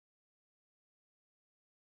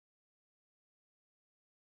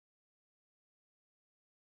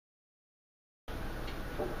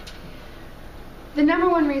The number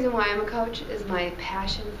one reason why I'm a coach is my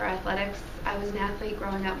passion for athletics. I was an athlete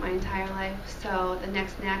growing up my entire life, so the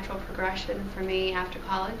next natural progression for me after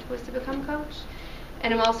college was to become a coach.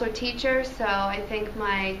 And I'm also a teacher, so I think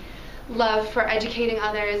my love for educating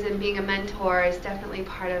others and being a mentor is definitely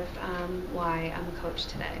part of why I'm a coach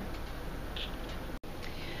today.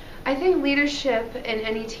 I think leadership in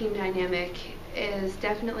any team dynamic is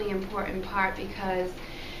definitely an important part because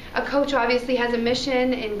a coach obviously has a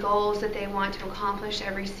mission and goals that they want to accomplish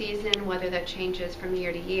every season, whether that changes from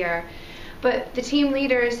year to year. But the team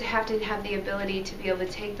leaders have to have the ability to be able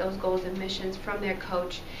to take those goals and missions from their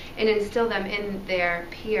coach and instill them in their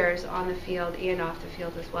peers on the field and off the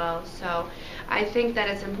field as well. So I think that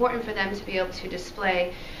it's important for them to be able to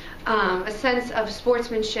display a sense of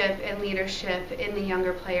sportsmanship and leadership in the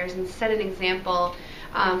younger players and set an example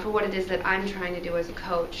for what it is that I'm trying to do as a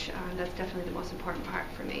coach. That's definitely the most important part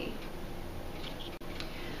for me.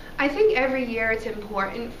 I think every year it's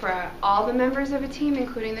important for all the members of a team,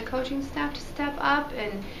 including the coaching staff, to step up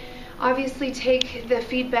and obviously take the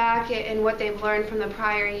feedback and what they've learned from the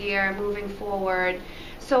prior year moving forward.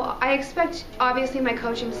 So I expect obviously my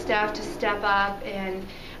coaching staff to step up and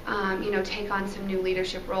take on some new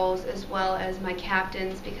leadership roles, as well as my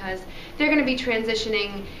captains, because they're going to be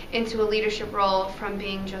transitioning into a leadership role from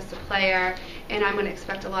being just a player, and I'm going to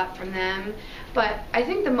expect a lot from them. But I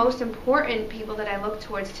think the most important people that I look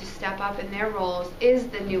towards to step up in their roles is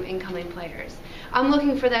the new incoming players. I'm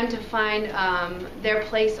looking for them to find their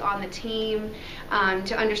place on the team,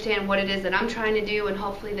 to understand what it is that I'm trying to do, and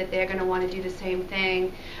hopefully that they're going to want to do the same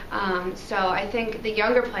thing. So I think the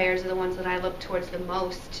younger players are the ones that I look towards the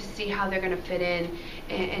most to see how they're going to fit in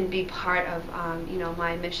and be part of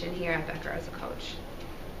my mission here at Becker as a coach.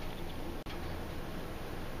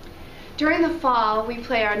 During the fall, we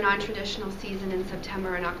play our non-traditional season in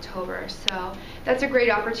September and October, so that's a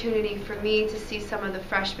great opportunity for me to see some of the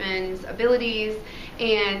freshmen' abilities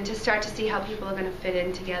and to start to see how people are going to fit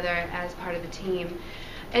in together as part of the team.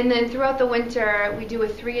 And then throughout the winter, we do a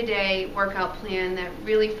 3-a-day workout plan that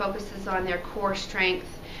really focuses on their core strength,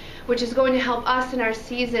 which is going to help us in our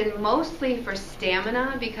season mostly for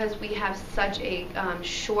stamina because we have such a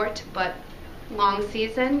short but long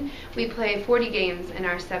season. We play 40 games in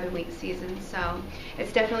our 7-week season, so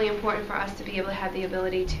it's definitely important for us to be able to have the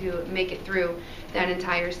ability to make it through that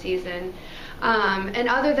entire season. And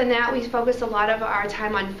other than that, we focus a lot of our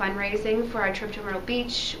time on fundraising for our trip to Myrtle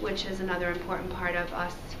Beach, which is another important part of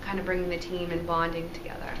us kind of bringing the team and bonding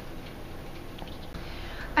together.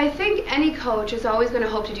 I think any coach is always going to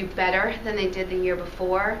hope to do better than they did the year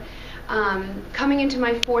before. Coming into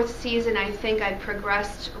my 4th season, I think I've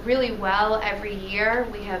progressed really well every year.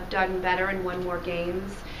 We have done better and won more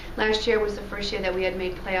games. Last year was the first year that we had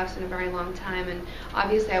made playoffs in a very long time, and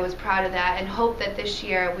obviously I was proud of that and hope that this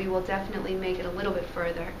year we will definitely make it a little bit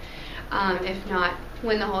further, if not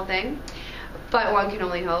win the whole thing, but one can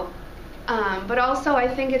only hope. But also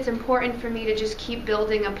I think it's important for me to just keep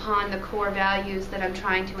building upon the core values that I'm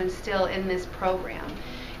trying to instill in this program.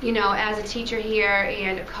 As a teacher here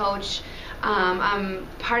and a coach, I'm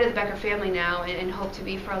part of the Becker family now and hope to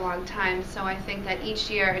be for a long time. So I think that each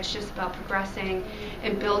year it's just about progressing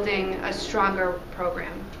and building a stronger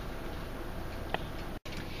program.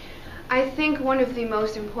 I think one of the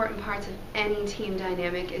most important parts of any team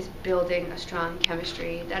dynamic is building a strong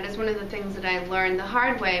chemistry. That is one of the things that I learned the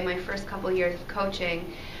hard way my first couple years of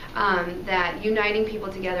coaching, that uniting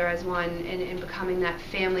people together as one and becoming that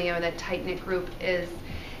family or that tight-knit group is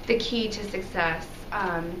the key to success.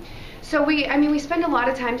 So we spend a lot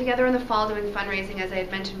of time together in the fall doing fundraising, as I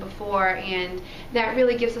had mentioned before, and that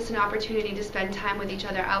really gives us an opportunity to spend time with each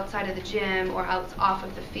other outside of the gym or off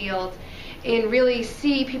of the field and really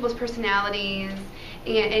see people's personalities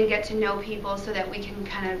and get to know people so that we can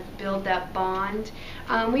kind of build that bond.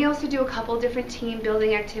 We also do a couple different team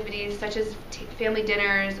building activities such as family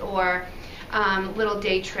dinners or little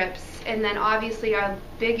day trips, and then obviously our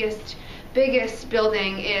biggest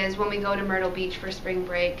building is when we go to Myrtle Beach for spring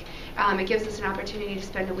break. It gives us an opportunity to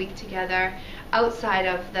spend a week together outside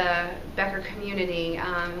of the Becker community,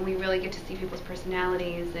 and we really get to see people's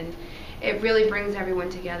personalities, and it really brings everyone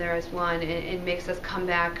together as one and makes us come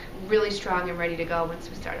back really strong and ready to go once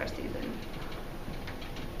we start our season.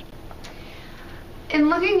 In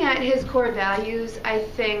looking at his core values, I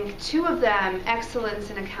think 2 of them, excellence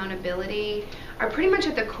and accountability, are pretty much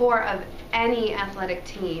at the core of any athletic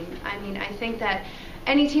team. I think that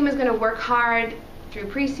any team is going to work hard through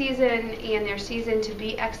preseason and their season to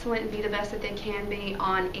be excellent and be the best that they can be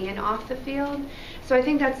on and off the field. So I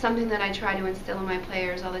think that's something that I try to instill in my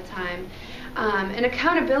players all the time. And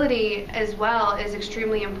accountability as well is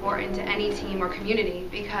extremely important to any team or community,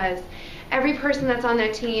 because every person that's on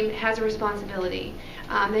that team has a responsibility.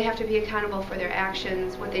 They have to be accountable for their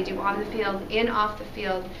actions, what they do on the field and off the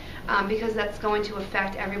field, because that's going to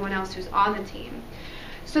affect everyone else who's on the team.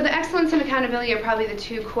 So the excellence and accountability are probably the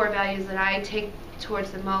two core values that I take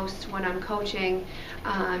towards the most when I'm coaching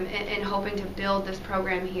and hoping to build this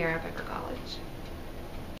program here at Becker College.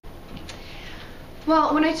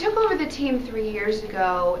 Well, when I took over the team 3 years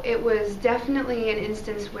ago, it was definitely an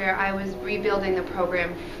instance where I was rebuilding the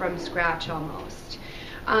program from scratch almost.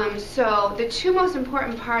 So the two most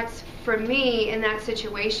important parts for me in that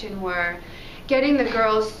situation were getting the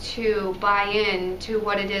girls to buy in to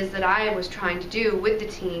what it is that I was trying to do with the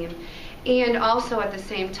team, and also at the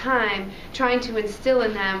same time trying to instill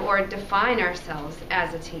in them or define ourselves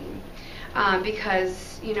as a team,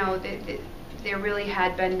 because there really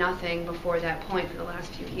had been nothing before that point for the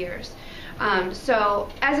last few years. So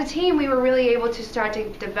as a team, we were really able to start to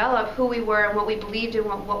develop who we were and what we believed in,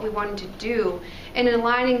 what we wanted to do, and in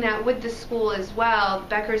aligning that with the school as well,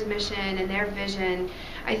 Becker's mission and their vision.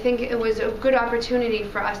 I think it was a good opportunity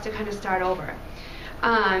for us to kind of start over.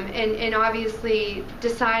 And obviously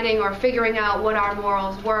deciding or figuring out what our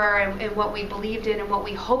morals were and what we believed in and what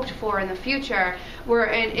we hoped for in the future were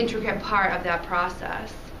an intricate part of that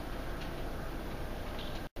process.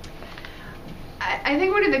 I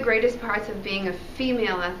think one of the greatest parts of being a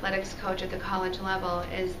female athletics coach at the college level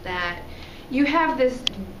is that you have this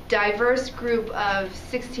diverse group of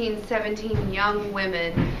 16, 17 young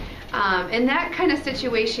women, and that kind of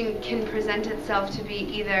situation can present itself to be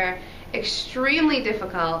either extremely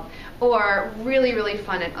difficult or really, really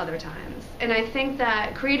fun at other times. And I think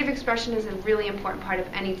that creative expression is a really important part of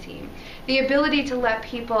any team. The ability to let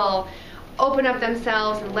people open up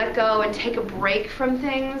themselves and let go and take a break from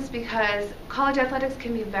things, because college athletics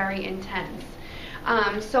can be very intense.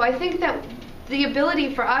 So I think that the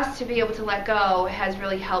ability for us to be able to let go has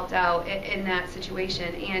really helped out in that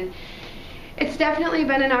situation. And it's definitely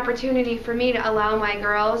been an opportunity for me to allow my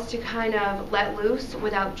girls to kind of let loose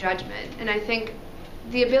without judgment. And I think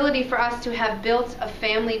the ability for us to have built a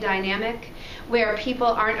family dynamic where people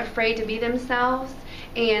aren't afraid to be themselves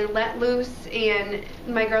and let loose, and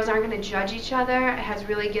my girls aren't going to judge each other, has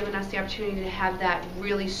really given us the opportunity to have that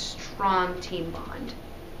really strong team bond.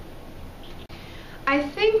 I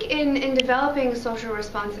think in developing social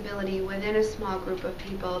responsibility within a small group of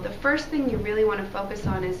people, the first thing you really want to focus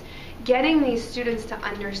on is getting these students to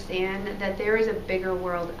understand that there is a bigger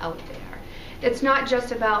world out there. It's not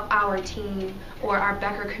just about our team or our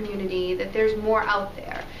Becker community, that there's more out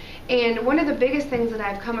there. And one of the biggest things that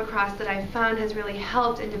I've come across that I've found has really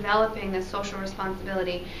helped in developing this social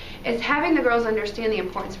responsibility is having the girls understand the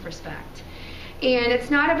importance of respect. And it's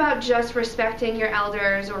not about just respecting your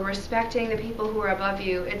elders or respecting the people who are above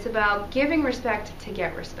you. It's about giving respect to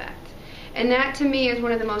get respect. And that, to me, is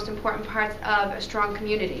one of the most important parts of a strong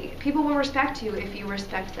community. People will respect you if you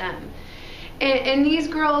respect them. And these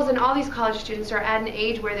girls and all these college students are at an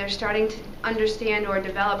age where they're starting to understand or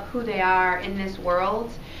develop who they are in this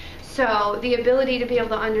world. So the ability to be able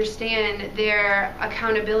to understand their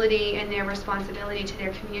accountability and their responsibility to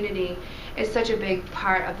their community is such a big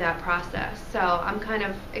part of that process. So I'm kind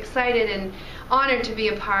of excited and honored to be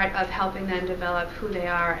a part of helping them develop who they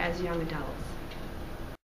are as young adults.